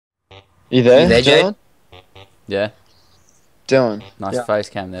You there, Jay? Dylan? Yeah, Dylan. nice Yeah. face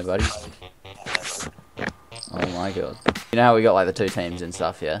cam there, buddy. Oh my god. You know how we got like the two teams and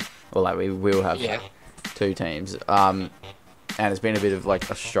stuff, yeah? Well, like we will have Yeah. two teams. And it's been a bit of like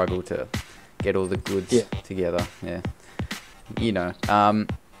a struggle to get all the goods Yeah. together. Yeah. You know,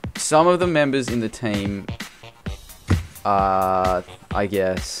 some of the members in the team are, I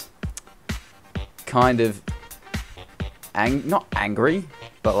guess, kind of not angry,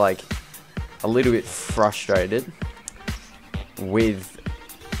 but like a little bit frustrated with,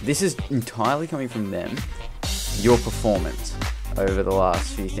 this is entirely coming from them, your performance over the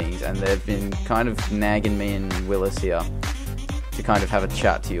last few things, and they've been kind of nagging me and Willis here to kind of have a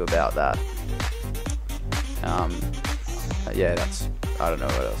chat to you about that. Yeah, I don't know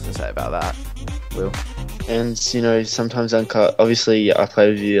what else to say about that. Will? And, you know, sometimes Uncut, obviously I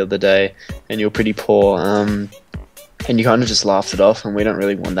played with you the other day and you were pretty poor, and you kind of just laughed it off, and we don't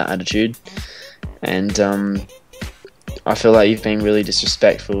really want that attitude. And I feel like you've been really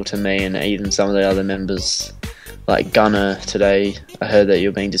disrespectful to me and even some of the other members. Like Gunner today, I heard that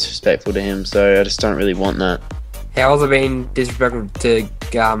you're being disrespectful to him, so I just don't really want that. How was I being disrespectful to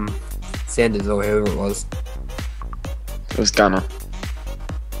Sanders or whoever it was? It was Gunner.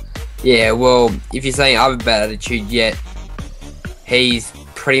 Yeah, well, if you're saying I have a bad attitude, yet he's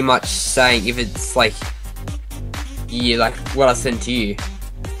pretty much saying if it's like, yeah, like what I sent to you,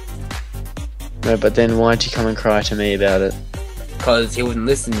 No, but then why'd you come and cry to me about it? because he wouldn't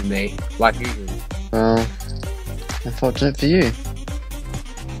listen to me like usual. Well, unfortunate for you.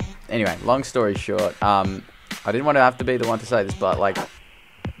 Anyway, long story short, I didn't want to have to be the one to say this, but like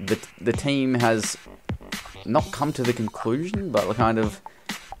the team has not come to the conclusion, but kind of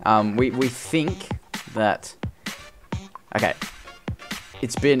we think that, okay,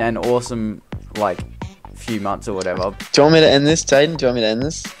 it's been an awesome like few months or whatever. Do you want me to end this, Jaden? Do you want me to end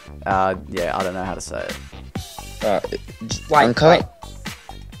this? Yeah, I don't know how to say it. Wait, Uncut?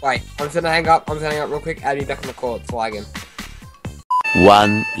 wait, I'm just gonna hang up. I'm just gonna hang up real quick. Add me back on the call. It's lagging.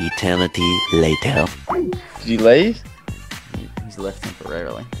 One eternity later. Did you leave? He's left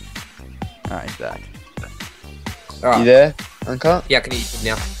temporarily. Alright, he's back. You Alright. there, Uncut? Yeah, I can hear you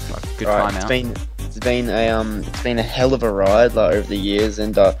now. Right, good Alright, time out. it's been a hell of a ride, like over the years,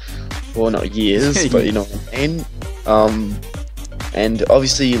 and well, not years, but you know what I mean. And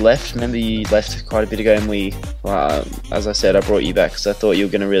obviously you left. Remember, you left quite a bit ago, and we, as I said, I brought you back because I thought you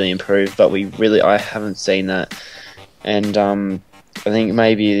were going to really improve, but I haven't seen that, and I think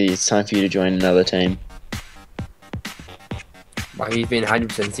maybe it's time for you to join another team. Well, he's been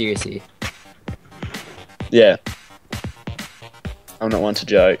 100% serious here. Yeah, I'm not one to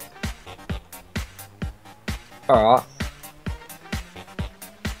joke. Alright.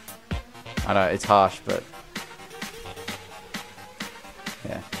 I know it's harsh, but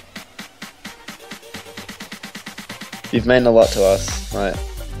yeah. You've meant a lot to us, right?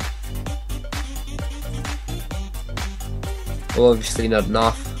 Well, obviously not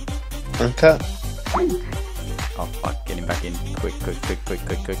enough. Uncut? Oh fuck, get him back in. Quick.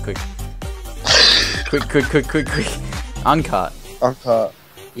 Quick. Uncut. Uncut.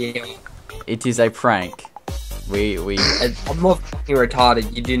 Yeah. It is a prank. We I'm not fucking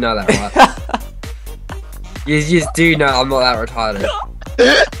retarded. You do know that, right? You just do know I'm not that retarded.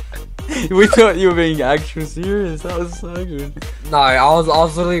 we thought you were being actually serious. That was so good. No, I was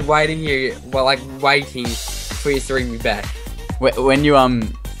literally waiting here, waiting for you to ring me back. When you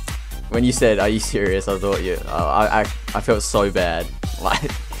said, "Are you serious?" I thought I felt so bad.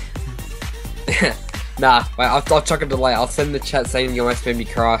 Like, Nah, wait, I'll chuck a delay. I'll send the chat saying you almost made me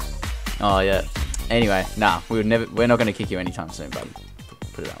cry. oh yeah. Anyway, nah, we're not gonna kick you anytime soon, bud.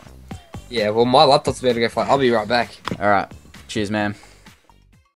 Put it that way. Yeah, well, my laptop's about to go flat. I'll be right back. All right. Cheers, man.